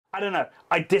I don't know.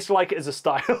 I dislike it as a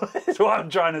style, is what I'm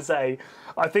trying to say.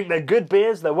 I think they're good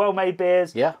beers, they're well-made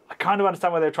beers. Yeah. I kind of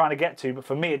understand where they're trying to get to, but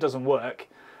for me it doesn't work.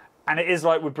 And it is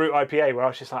like with Brut IPA, where I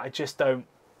was just like, I just don't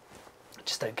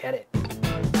get it.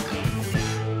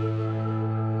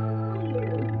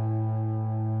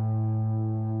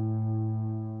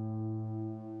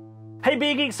 Hey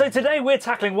Beer Geeks, so today we're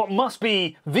tackling what must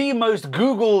be the most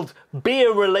Googled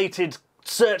beer-related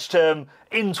search term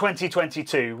in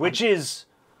 2022, which is,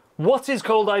 what is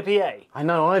Cold IPA? I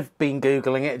know, I've been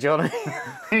Googling it, Johnny.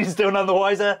 You still none the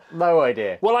wiser? No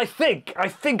idea. Well, I think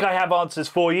I have answers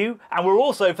for you, and we're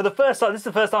also, for the first time, this is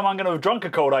the first time I'm going to have drunk a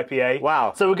Cold IPA.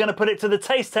 Wow. So we're going to put it to the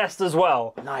taste test as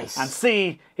well. Nice. And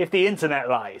see if the internet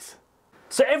lies.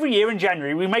 So every year in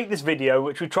January, we make this video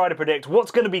which we try to predict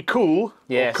what's going to be cool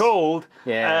or cold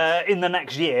in the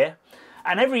next year.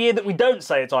 And every year that we don't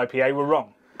say it's IPA, we're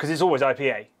wrong, because it's always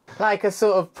IPA. Like a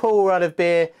sort of Paul Rudd of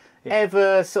beer,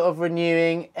 ever sort of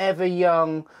renewing, ever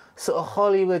young, sort of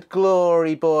Hollywood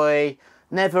glory boy,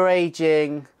 never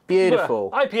aging,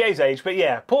 beautiful. Well, IPA's age, but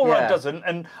yeah, Paul Rudd doesn't.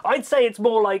 And I'd say it's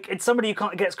more like, it's somebody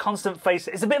who gets constant face.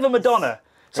 It's a bit of a Madonna.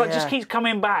 It's like just keeps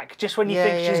coming back just when you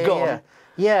think she's gone.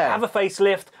 Yeah. Have a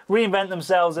facelift, reinvent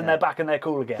themselves, and they're back and they're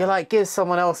cool again. You're like, give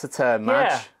someone else a turn,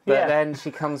 match. But then she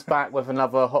comes back with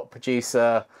another hot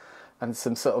producer and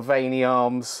some sort of veiny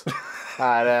arms.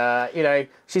 And, you know,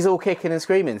 she's all kicking and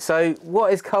screaming. So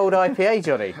what is Cold IPA,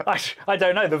 Johnny? I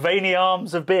don't know. The veiny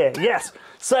arms of beer. Yes.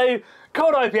 So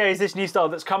Cold IPA is this new style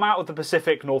that's come out of the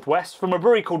Pacific Northwest from a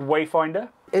brewery called Wayfinder.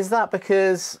 Is that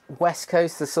because West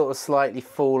Coast has sort of slightly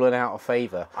fallen out of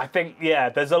favour? I think, yeah,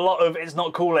 there's a lot of, it's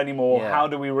not cool anymore. Yeah. How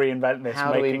do we reinvent this?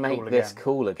 How do we make this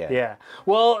cool again? Yeah.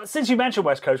 Well, since you mentioned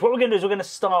West Coast, what we're going to do is we're going to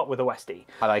start with a Westie.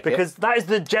 I like it. Because that is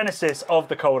the genesis of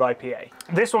the Cold IPA.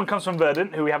 This one comes from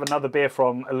Verdant, who we have another beer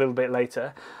from a little bit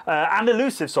later. And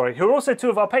Elusive, sorry, who are also two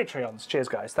of our Patreons. Cheers,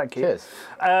 guys. Thank you. Cheers.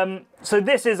 So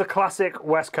this is a classic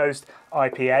West Coast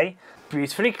IPA.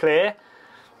 Beautifully clear,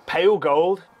 pale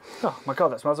gold. Oh my God,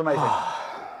 that smells amazing.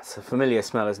 It's a familiar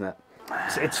smell, isn't it?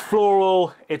 It's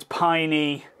floral, it's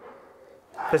piney.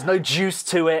 There's no juice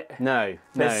to it. No,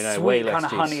 There's no, way sweet less kind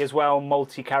of juice. honey as well,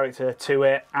 malty character to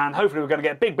it. And hopefully we're going to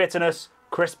get big bitterness,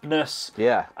 crispness.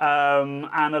 Yeah.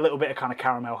 And a little bit of kind of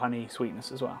caramel honey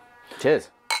sweetness as well.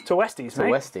 Cheers. To Westies, mate.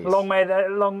 To Westies. Long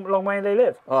may they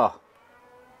live. Oh.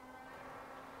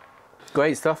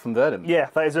 Great stuff from Verdant. Yeah,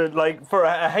 that is like for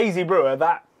a hazy brewer,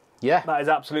 that is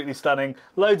absolutely stunning.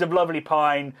 Loads of lovely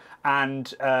pine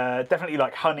and definitely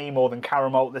like honey more than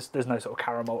caramel. There's no sort of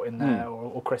caramel in there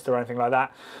or crystal or anything like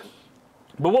that.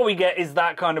 But what we get is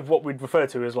that kind of what we'd refer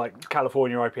to as like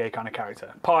California IPA kind of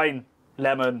character. Pine,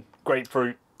 lemon,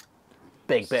 grapefruit.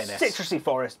 Big bitterness. Citrusy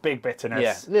forest, big bitterness.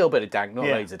 Yeah, a little bit of dank, not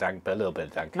loads of dank, but a little bit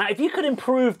of dank. Now, if you could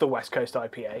improve the West Coast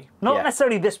IPA, not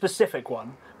necessarily this specific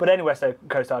one, but any West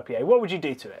Coast IPA, what would you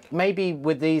do to it? Maybe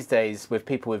with these days, with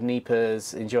people with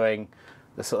NEPAs enjoying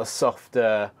the sort of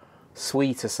softer,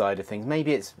 sweeter side of things,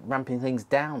 maybe it's ramping things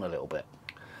down a little bit.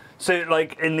 So,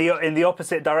 like in the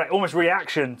opposite direct, almost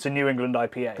reaction to New England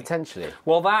IPA. Potentially.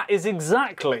 Well, that is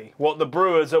exactly what the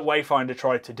brewers at Wayfinder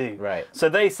tried to do. Right. So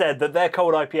they said that their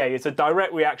Cold IPA is a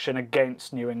direct reaction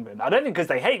against New England. I don't think because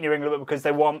they hate New England, but because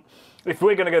they want, if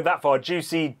we're going to go that far,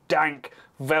 juicy, dank,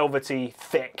 velvety,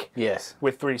 thick. Yes.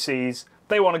 With 3 C's.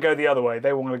 They want to go the other way.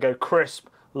 They want to go crisp,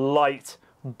 light,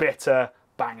 bitter,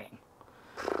 banging.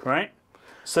 Right?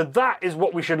 So that is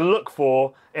what we should look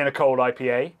for in a Cold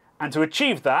IPA. And to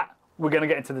achieve that, we're going to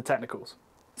get into the technicals.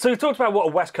 So we've talked about what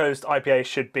a West Coast IPA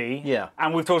should be. Yeah.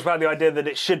 And we've talked about the idea that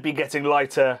it should be getting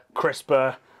lighter,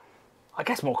 crisper, I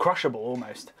guess more crushable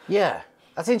almost. Yeah.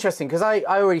 That's interesting, because I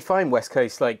already find West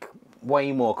Coast like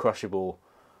way more crushable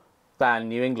than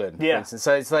New England, for instance.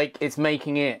 So it's like, it's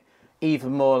making it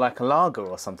even more like a lager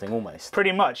or something almost.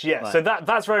 Pretty much, yeah. Right. So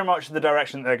that's very much the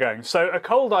direction that they're going. So a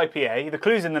cold IPA, the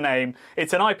clue's in the name,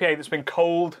 it's an IPA that's been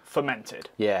cold fermented.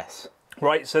 Yes.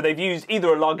 Right, so they've used either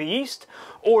a lager yeast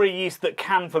or a yeast that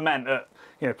can ferment at,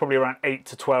 you know, probably around 8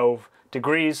 to 12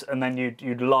 degrees, and then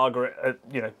you'd lager it at,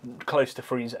 you know, close to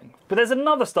freezing. But there's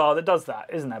another style that does that,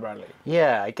 isn't there, Bradley?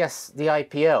 Yeah, I guess the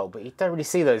IPL, but you don't really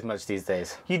see those much these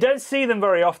days. You don't see them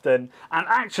very often, and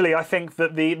actually I think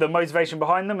that the motivation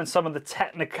behind them and some of the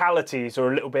technicalities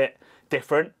are a little bit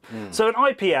different. So an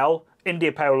IPL,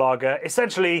 India Pale Lager,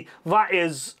 essentially that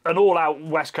is an all-out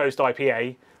West Coast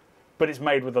IPA, but it's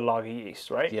made with a lager yeast,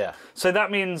 right? Yeah. So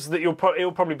that means that it'll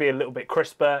probably be a little bit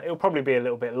crisper, it'll probably be a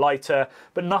little bit lighter,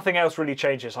 but nothing else really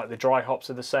changes. Like the dry hops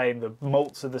are the same, the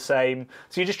malts are the same.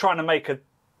 So you're just trying to make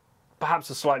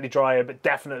perhaps a slightly drier, but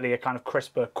definitely a kind of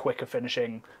crisper, quicker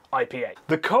finishing IPA.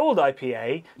 The cold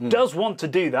IPA does want to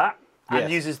do that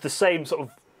and uses the same sort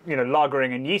of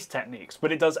lagering and yeast techniques,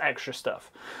 but it does extra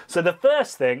stuff. So the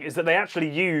first thing is that they actually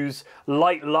use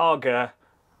light lager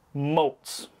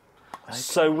malts. Okay.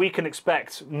 So we can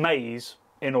expect maize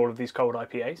in all of these cold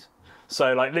IPAs.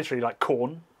 So literally like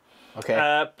corn.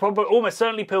 Okay. Probably almost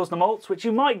certainly Pilsner malts, which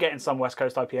you might get in some West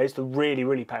Coast IPAs, the really,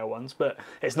 really pale ones, but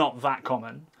it's not that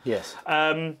common. Yes.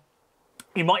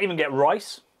 You might even get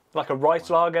rice, like a rice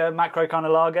lager, macro kind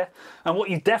of lager. And what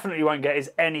you definitely won't get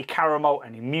is any caramel,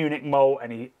 any Munich malt,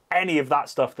 any of that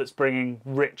stuff that's bringing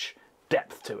rich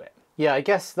depth to it. Yeah, I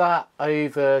guess that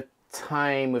over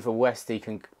time with a Westie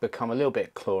can become a little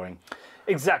bit cloying.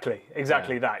 Exactly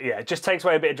that, yeah. It just takes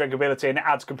away a bit of drinkability and it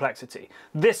adds complexity.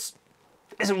 This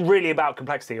isn't really about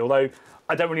complexity, although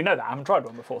I don't really know that. I haven't tried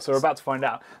one before, so we're about to find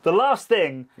out. The last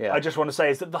thing I just want to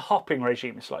say is that the hopping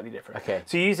regime is slightly different. Okay.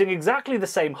 So you're using exactly the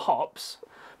same hops,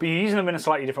 but you're using them in a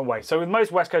slightly different way. So with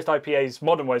most West Coast IPAs,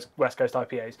 modern West Coast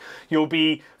IPAs, you'll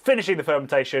be finishing the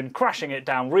fermentation, crashing it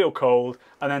down real cold,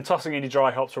 and then tossing in your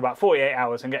dry hops for about 48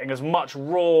 hours and getting as much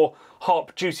raw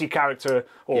hop, juicy character,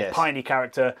 or piney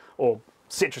character, or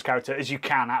citrus character as you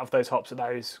can out of those hops at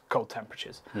those cold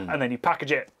temperatures. And then you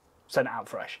package it, send it out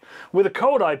fresh. With a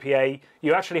cold IPA,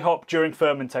 you actually hop during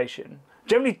fermentation,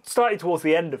 generally starting towards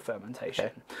the end of fermentation.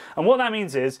 Okay. And what that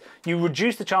means is you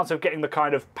reduce the chance of getting the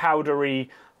kind of powdery,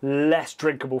 less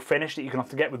drinkable finish that you can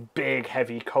often get with big,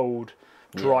 heavy, cold,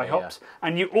 dry hops.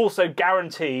 And you also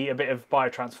guarantee a bit of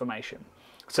biotransformation.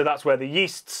 So that's where the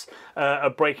yeasts are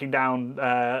breaking down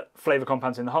flavour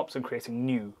compounds in the hops and creating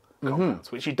new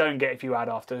compounds, which you don't get if you add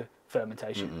after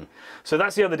fermentation. So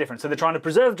that's the other difference. So they're trying to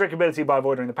preserve drinkability by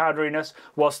avoiding the powderiness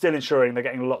while still ensuring they're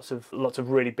getting lots of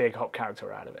really big hop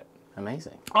character out of it.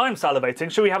 Amazing. I'm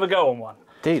salivating. Shall we have a go on one?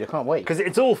 Dude, I can't wait. Because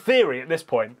it's all theory at this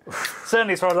point.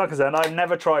 Certainly as far as I'm concerned, I've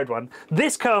never tried one.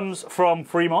 This comes from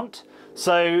Fremont.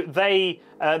 So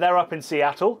they're up in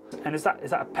Seattle. And is that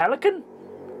a pelican?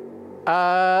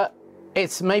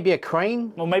 It's maybe a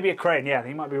crane. Or maybe a crane, yeah,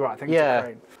 you might be right. I think it's a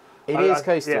crane. It is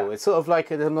coastal. Yeah. It's sort of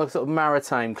like a sort of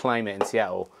maritime climate in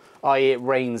Seattle, i.e. it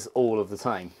rains all of the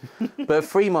time. But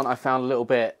Fremont I found a little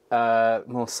bit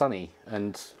more sunny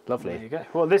and lovely. There you go.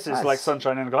 Well, this is like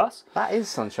sunshine in a glass. That is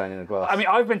sunshine in a glass. I mean,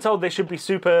 I've been told they should be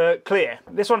super clear.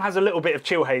 This one has a little bit of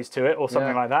chill haze to it or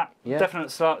something like that. Yeah. Definite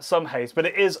some haze, but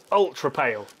it is ultra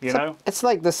pale, you know? It's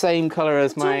like the same colour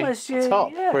as my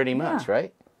top, pretty much,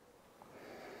 right?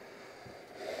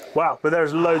 Wow, but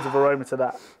there's loads of aroma to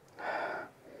that.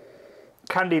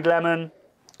 Candied lemon.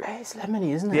 It's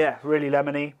lemony, isn't it? Yeah, really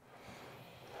lemony.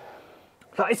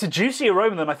 Like, it's a juicy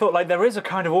aroma than I thought. Like there is a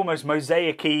kind of almost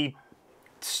mosaic-y,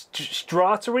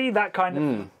 stratery, that kind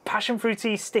of passion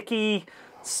fruity, sticky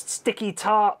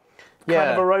tart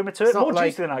kind of aroma to it. More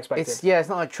juicy than I expected. It's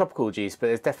not like tropical juice, but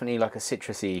there's definitely like a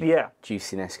citrusy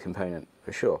juiciness component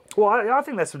for sure. Well, I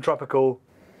think there's some tropical,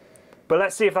 but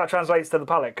let's see if that translates to the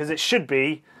palate because it should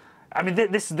be. I mean,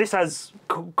 this has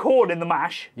corn in the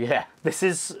mash. Yeah. This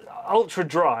is ultra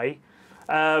dry,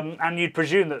 and you'd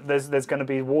presume that there's going to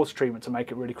be water treatment to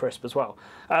make it really crisp as well.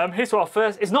 Here's to our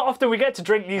first. It's not often we get to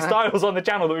drink new styles on the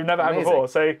channel that we've never had before.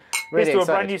 So here's to a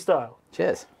brand new style.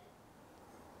 Cheers.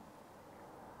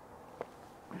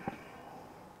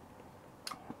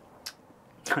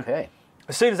 Okay.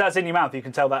 As soon as that's in your mouth, you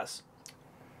can tell that's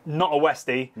not a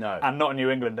Westie and not a New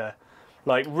Englander.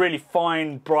 Like really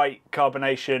fine, bright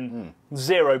carbonation,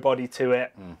 zero body to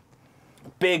it,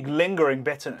 big lingering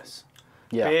bitterness.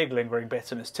 Yeah. Big lingering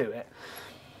bitterness to it.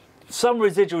 Some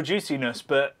residual juiciness,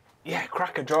 but yeah,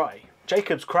 cracker dry.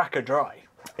 Jacob's cracker dry.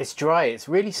 It's dry, it's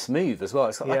really smooth as well.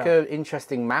 It's got like an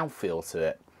interesting mouthfeel to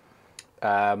it.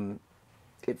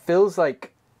 It feels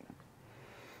like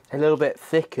a little bit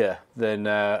thicker than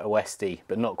a Westie,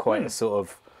 but not quite as sort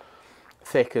of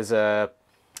thick as an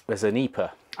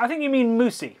IPA. I think you mean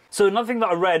moussey. So another thing that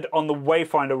I read on the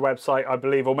Wayfinder website, I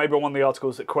believe, or maybe on one of the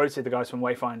articles that quoted the guys from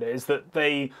Wayfinder, is that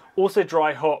they also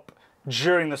dry hop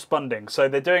during the spunding. So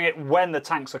they're doing it when the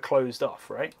tanks are closed off,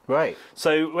 right? Right.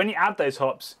 So when you add those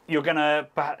hops, you're going to,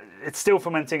 it's still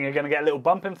fermenting, you're going to get a little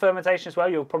bump in fermentation as well.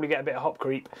 You'll probably get a bit of hop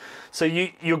creep. So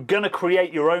you're going to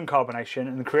create your own carbonation,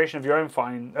 and the creation of your own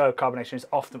fine carbonation is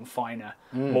often finer,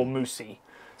 more moussey.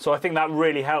 So I think that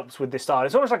really helps with this style.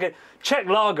 It's almost like a Czech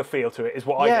lager feel to it is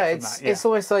what I get from that. Yeah, it's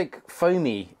almost like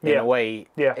foamy in a way.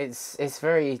 Yeah. It's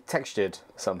very textured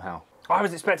somehow. I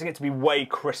was expecting it to be way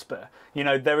crisper. You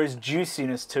know, there is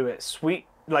juiciness to it, sweet,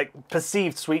 like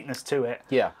perceived sweetness to it.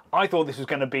 Yeah. I thought this was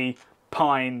going to be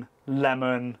pine,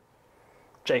 lemon,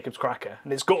 Jacob's cracker.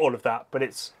 And it's got all of that, but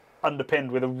it's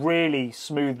underpinned with a really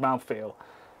smooth mouthfeel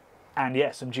and, yeah,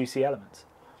 some juicy elements.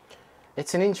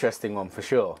 It's an interesting one for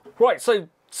sure. Right, so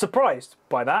surprised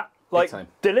by that. Like,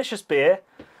 delicious beer.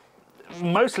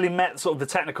 mostly met sort of the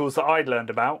technicals that I'd learned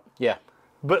about. Yeah.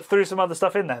 But threw some other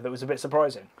stuff in there that was a bit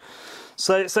surprising.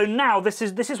 So now this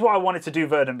is why I wanted to do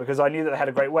Verdant, because I knew that they had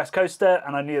a great West Coaster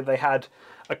and I knew that they had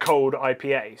a cold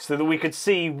IPA, so that we could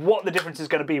see what the difference is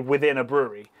going to be within a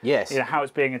brewery. Yes. You know, how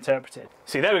it's being interpreted.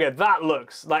 See, there we go.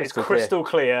 That is crystal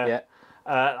clear. Yeah.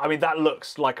 I mean, that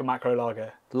looks like a macro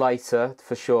lager. Lighter,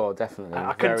 for sure, definitely.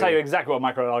 I couldn't tell you exactly what a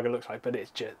macro lager looks like, but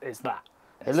it's that.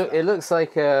 It looks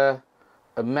like a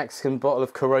Mexican bottle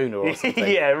of Corona or something.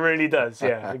 Yeah, it really does.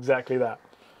 Yeah, exactly that.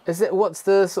 What's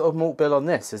the sort of malt bill on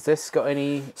this? Has this got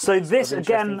any? So this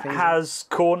again has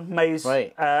corn, maize,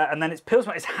 right. And then it's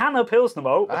Pilsner. It's Hanna Pilsner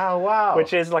malt. Oh wow!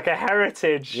 Which is like a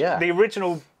heritage, the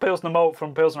original Pilsner malt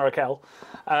from Pilsner Urquell.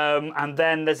 And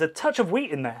then there's a touch of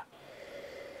wheat in there.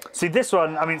 See, this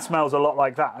one, I mean, smells a lot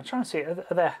like that. I'm trying to see,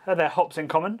 are there hops in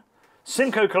common?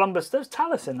 Simcoe Columbus, there's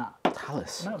talus in that.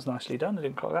 Talus? That was nicely done, I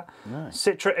didn't clock that. No.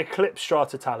 Citra Eclipse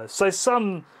Strata talus. So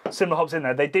some similar hops in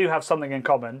there. They do have something in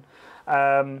common.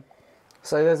 So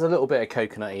there's a little bit of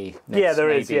coconutty. Yeah, there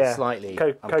is, yeah. Slightly.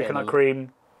 Coconut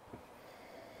cream.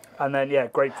 And then, yeah,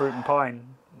 grapefruit and pine.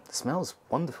 It smells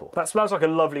wonderful. That smells like a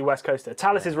lovely West Coaster.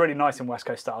 Talus is really nice in West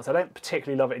Coast styles. I don't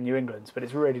particularly love it in New England, but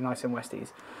it's really nice in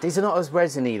Westies. These are not as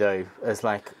resiny, though, as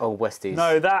like old Westies.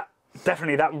 No,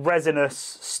 definitely that resinous,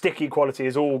 sticky quality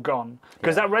is all gone.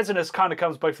 Because that resinous kind of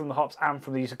comes both from the hops and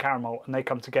from the use of caramel, and they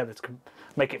come together to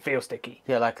make it feel sticky.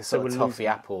 Yeah, like a sort of toffee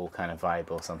apple kind of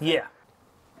vibe or something. Yeah.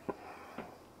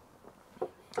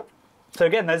 So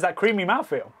again, there's that creamy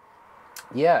mouthfeel.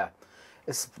 Yeah.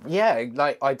 It's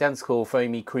like identical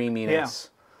foamy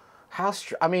creaminess. Yeah.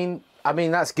 I mean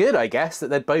that's good, I guess, that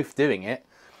they're both doing it.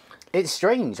 It's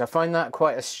strange. I find that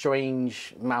quite a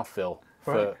strange mouthfeel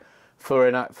for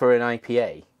an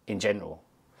IPA in general.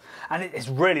 And it's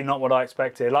really not what I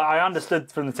expected. Like, I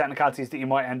understood from the technicalities that you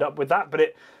might end up with that,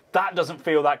 but that doesn't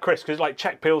feel that crisp, because like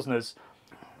Czech Pilsners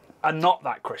are not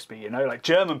that crispy, you know? Like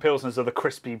German Pilsners are the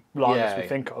crispy lagers we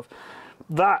think of.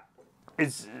 That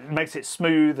makes it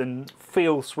smooth and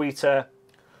feel sweeter.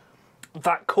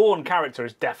 That corn character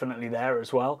is definitely there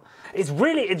as well. It's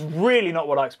really not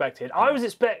what I expected. I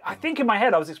think in my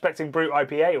head I was expecting Brut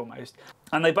IPA almost.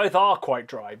 And they both are quite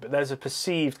dry, but there's a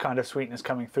perceived kind of sweetness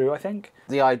coming through, I think.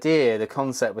 The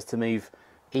concept was to move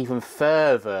even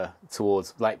further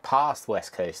towards, like, past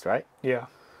West Coast, right? Yeah.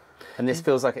 And this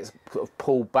feels like it's sort of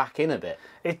pulled back in a bit.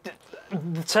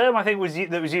 The term I think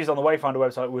that was used on the Wayfinder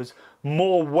website was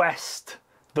more west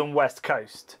than West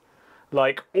Coast.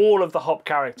 Like all of the hop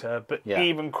character, but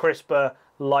even crisper,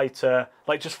 lighter,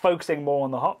 like just focusing more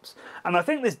on the hops. And I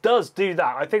think this does do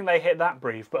that. I think they hit that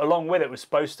brief, but along with it was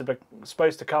supposed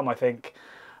to come, I think,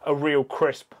 a real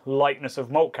crisp lightness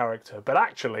of malt character. But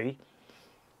actually,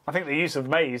 I think the use of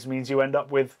maize means you end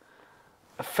up with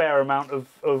a fair amount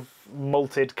of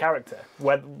malted character,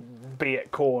 be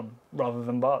it corn rather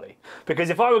than barley.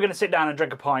 Because if I were going to sit down and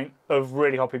drink a pint of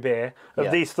really hoppy beer, of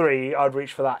these three, I'd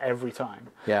reach for that every time.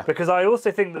 Yeah. Because I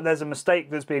also think that there's a mistake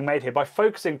that's being made here. By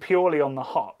focusing purely on the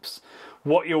hops,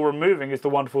 what you're removing is the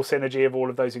wonderful synergy of all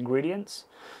of those ingredients.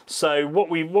 So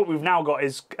what we've now got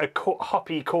is a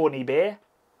hoppy, corny beer,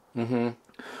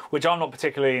 which I'm not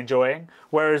particularly enjoying.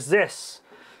 Whereas this,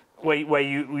 where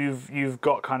you've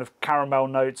got kind of caramel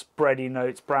notes, bready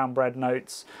notes, brown bread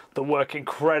notes that work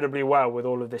incredibly well with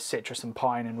all of this citrus and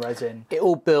pine and resin. It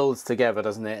all builds together,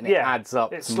 doesn't it? And it adds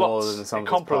up to more than some of its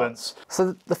complements.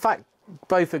 So the fact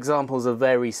both examples are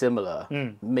very similar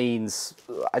means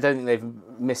I don't think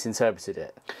they've misinterpreted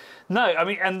it. No, I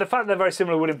mean, and the fact they're very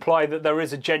similar would imply that there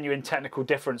is a genuine technical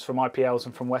difference from IPLs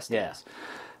and from Westers. Yeah.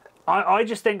 I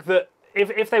just think that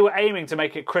if they were aiming to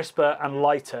make it crisper and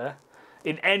lighter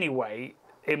in any way,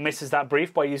 it misses that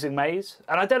brief by using maize.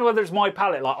 And I don't know whether it's my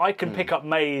palate. Like, I can pick up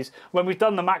maize when we've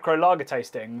done the macro lager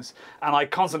tastings, and I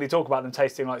constantly talk about them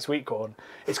tasting like sweet corn.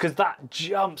 It's because that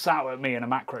jumps out at me in a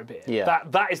macro beer. Yeah.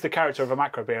 That is the character of a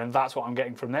macro beer, and that's what I'm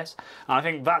getting from this. And I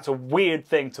think that's a weird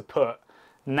thing to put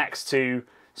next to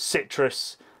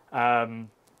citrus, pine,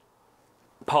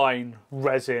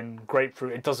 resin,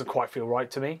 grapefruit. It doesn't quite feel right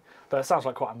to me, but it sounds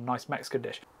like quite a nice Mexican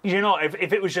dish. You know, if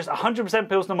it was just 100%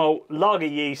 Pilsner malt, lager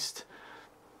yeast,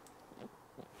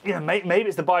 you know, maybe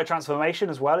it's the biotransformation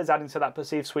as well is adding to that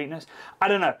perceived sweetness. I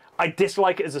don't know. I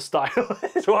dislike it as a style,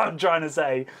 is what I'm trying to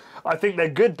say. I think they're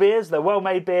good beers, they're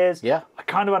well-made beers. Yeah. I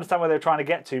kind of understand where they're trying to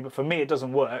get to, but for me it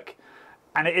doesn't work.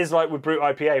 And it is like with Brut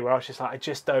IPA, where I was just like, I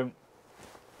just don't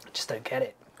get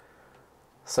it.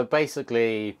 So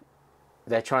basically,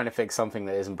 they're trying to fix something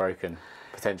that isn't broken,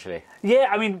 potentially. Yeah,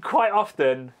 I mean, quite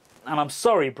often, and I'm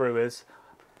sorry, brewers,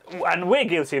 and we're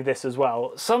guilty of this as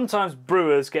well, sometimes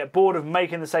brewers get bored of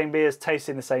making the same beers,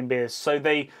 tasting the same beers, so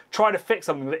they try to fix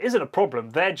something that isn't a problem.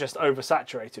 They're just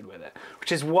oversaturated with it,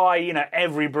 which is why, you know,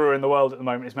 every brewer in the world at the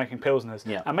moment is making Pilsners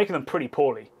and making them pretty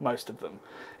poorly, most of them.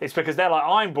 It's because they're like,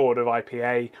 I'm bored of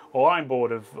IPA or I'm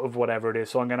bored of whatever it is,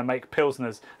 so I'm going to make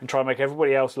Pilsners and try and make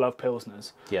everybody else love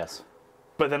Pilsners. Yes.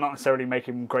 But they're not necessarily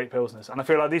making great Pilsners. And I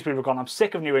feel like these people have gone, I'm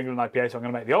sick of New England IPA, so I'm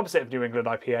going to make the opposite of New England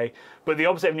IPA. But the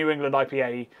opposite of New England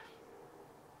IPA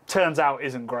turns out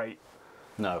isn't great.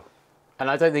 No. And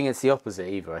I don't think it's the opposite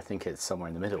either. I think it's somewhere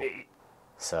in the middle.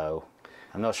 So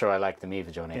I'm not sure I like them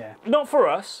either, Johnny. Yeah. Not for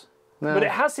us, but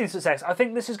it has seen success. I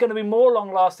think this is going to be more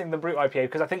long-lasting than Brut IPA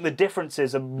because I think the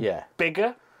differences are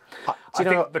bigger. I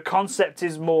think the concept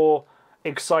is more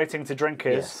exciting to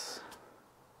drinkers. Yes.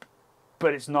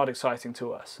 But it's not exciting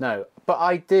to us. No, but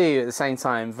I do at the same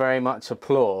time very much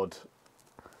applaud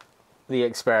the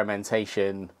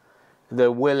experimentation,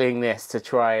 the willingness to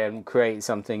try and create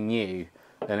something new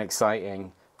and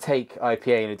exciting, take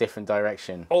IPA in a different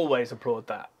direction. Always applaud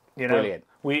that. You know,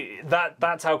 brilliant.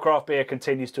 That's how craft beer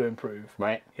continues to improve.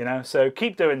 Right. You know, so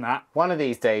keep doing that. One of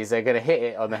these days they're going to hit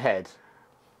it on the head,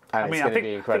 and it's going to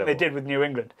be incredible. I think they did with New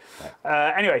England.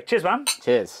 Right. Anyway, cheers, man.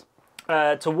 Cheers.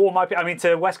 To warm IPA,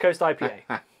 to West Coast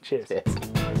IPA. Cheers.